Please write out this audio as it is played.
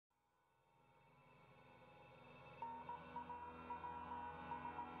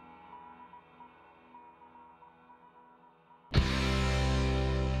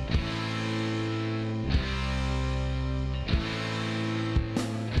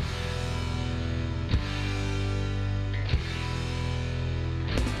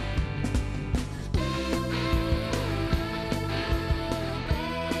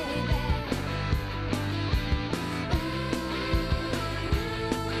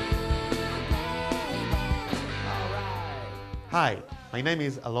Hi, my name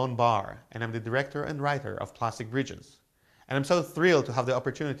is Alon Bar, and I'm the director and writer of Plastic Bridges. And I'm so thrilled to have the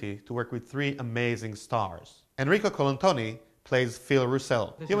opportunity to work with three amazing stars. Enrico Colantoni plays Phil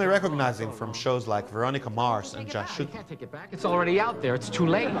Russell. You may recognize him from shows like Veronica Mars and Just Shoot Me. You can't take it back. It's already out there. It's too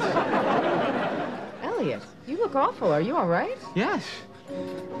late. Elliot, you look awful. Are you all right? Yes.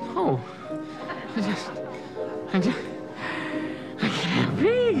 Oh. I can't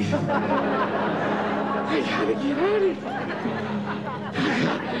breathe. I gotta get out of here.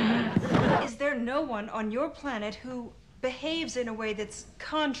 Is there no one on your planet who behaves in a way that's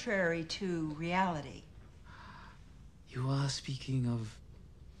contrary to reality? You are speaking of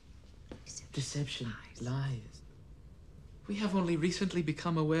deception, lies. We have only recently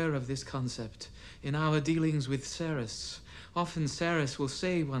become aware of this concept in our dealings with Ceres. Often Ceres will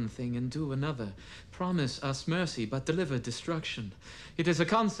say one thing and do another, promise us mercy but deliver destruction. It is a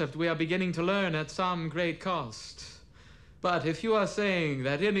concept we are beginning to learn at some great cost. But if you are saying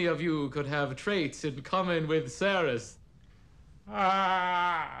that any of you could have traits in common with Ceres...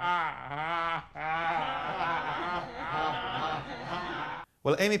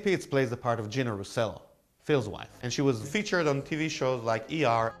 Well, Amy Pitts plays the part of Gina Russell, Phil's wife, and she was featured on TV shows like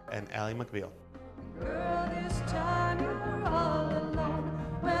ER and Ally McBeal. Girl, this time you're all alone.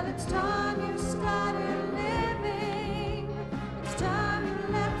 Well, it's time you started living. It's time you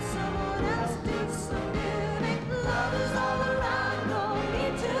let someone else do some giving. Love is all around, no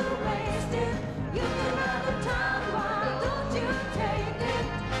need to waste it. You can have the time, why don't you take it?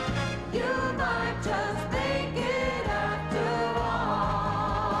 You might just make it after all.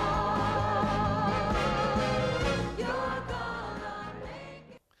 You're gonna make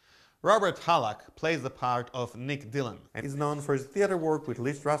it. Robert Hallock plays the part of Nick Dillon and is known for his theater work with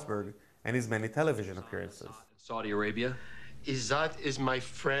Lee Strasberg and his many television appearances. Saudi Arabia. Izzat is my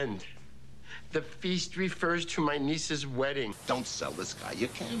friend. The feast refers to my niece's wedding. Don't sell this guy. You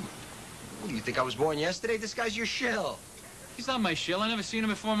can. What, do you think I was born yesterday? This guy's your shill. He's not my shill. I never seen him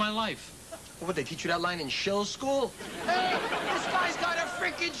before in my life. What, they teach you that line in shill school? Hey, this guy's got a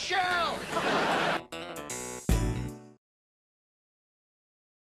freaking shill!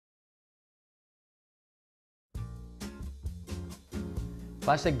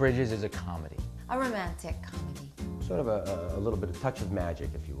 Plastic Bridges is a comedy. A romantic comedy. Sort of a little bit of touch of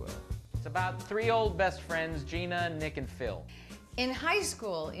magic, if you will. It's about three old best friends, Gina, Nick, and Phil. In high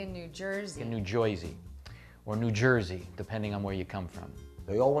school in New Jersey. In New Jersey, or New Jersey, depending on where you come from.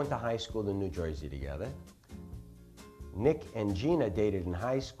 They all went to high school in New Jersey together. Nick and Gina dated in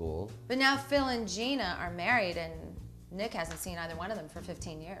high school. But now Phil and Gina are married and Nick hasn't seen either one of them for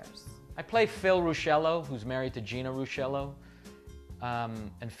 15 years. I play Phil Ruscello, who's married to Gina Ruscello.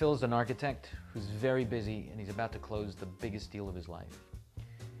 And Phil's an architect who's very busy and he's about to close the biggest deal of his life.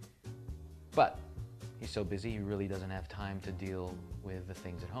 But he's so busy he really doesn't have time to deal with the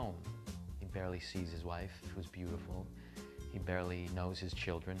things at home. He barely sees his wife, who's beautiful. He barely knows his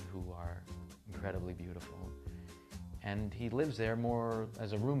children, who are incredibly beautiful. And he lives there more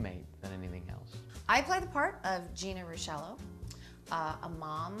as a roommate than anything else. I play the part of Gina Ruscello, a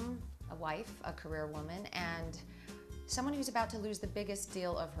mom, a wife, a career woman, and someone who's about to lose the biggest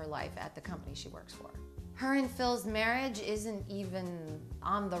deal of her life at the company she works for. Her and Phil's marriage isn't even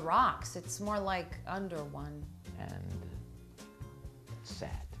on the rocks. It's more like under one. And it's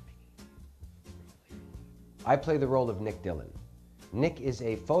sad to me. I play the role of Nick Dillon. Nick is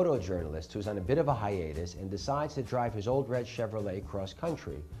a photojournalist who's on a bit of a hiatus and decides to drive his old red Chevrolet cross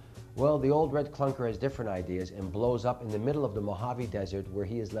country. Well, the old red clunker has different ideas and blows up in the middle of the Mojave Desert where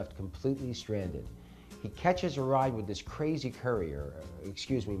he is left completely stranded. He catches a ride with this crazy courier,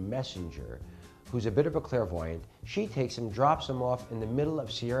 messenger, who's a bit of a clairvoyant. She takes him, drops him off in the middle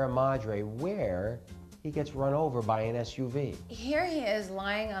of Sierra Madre where he gets run over by an SUV. Here he is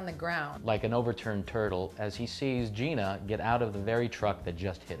lying on the ground. Like an overturned turtle as he sees Gina get out of the very truck that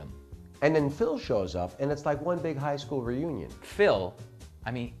just hit him. And then Phil shows up and it's like one big high school reunion. Phil,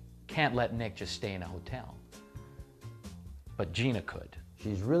 can't let Nick just stay in a hotel. But Gina could.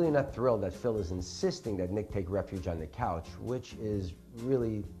 She's really not thrilled that Phil is insisting that Nick take refuge on the couch, which is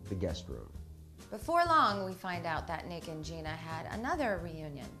really the guest room. Before long, we find out that Nick and Gina had another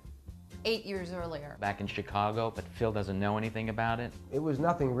reunion 8 years earlier. Back in Chicago, but Phil doesn't know anything about it. It was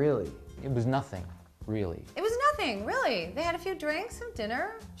nothing really. It was nothing, really. It was nothing, really. They had a few drinks, some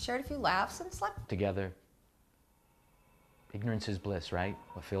dinner, shared a few laughs, and slept together. Ignorance is bliss, right?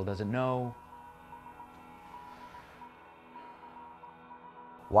 What Phil doesn't know.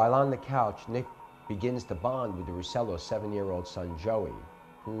 While on the couch, Nick begins to bond with the Russello's 7-year-old son, Joey.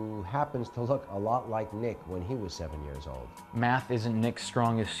 who happens to look a lot like Nick when he was 7 years old. Math isn't Nick's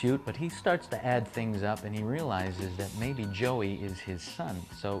strongest suit, but he starts to add things up and he realizes that maybe Joey is his son.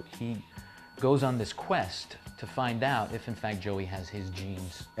 So he goes on this quest to find out if in fact Joey has his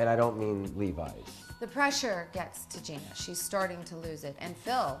genes. And I don't mean Levi's. The pressure gets to Gina. She's starting to lose it. And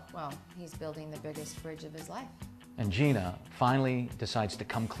Phil, well, he's building the biggest bridge of his life. And Gina finally decides to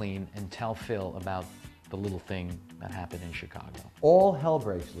come clean and tell Phil about the little thing that happened in Chicago. All hell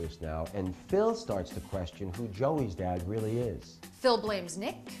breaks loose now, and Phil starts to question who Joey's dad really is. Phil blames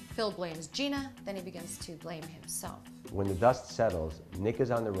Nick, Phil blames Gina, then he begins to blame himself. When the dust settles, Nick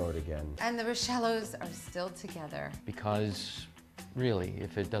is on the road again. And the Rochellos are still together. Because really,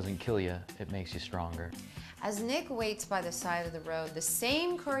 if it doesn't kill you, it makes you stronger. As Nick waits by the side of the road, the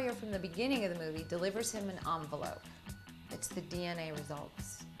same courier from the beginning of the movie delivers him an envelope. It's the DNA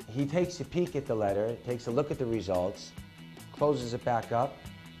results. He takes a peek at the letter, takes a look at the results, closes it back up,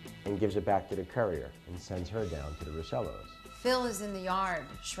 and gives it back to the courier and sends her down to the Rochellos. Phil is in the yard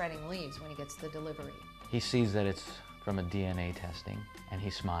shredding leaves when he gets the delivery. He sees that it's from a DNA testing, and he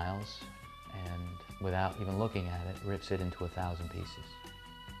smiles, and without even looking at it, rips it into 1,000 pieces.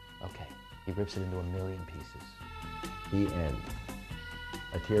 Okay, he rips it into 1,000,000 pieces. The end.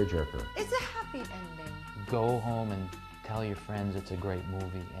 A tearjerker. It's a happy ending. Go home and tell your friends it's a great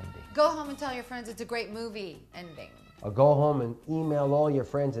movie ending. Go home and tell your friends it's a great movie ending. Or go home and email all your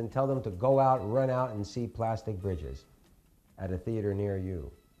friends and tell them to go out, run out, and see Plastic Bridges at a theater near you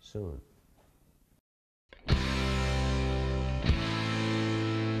soon.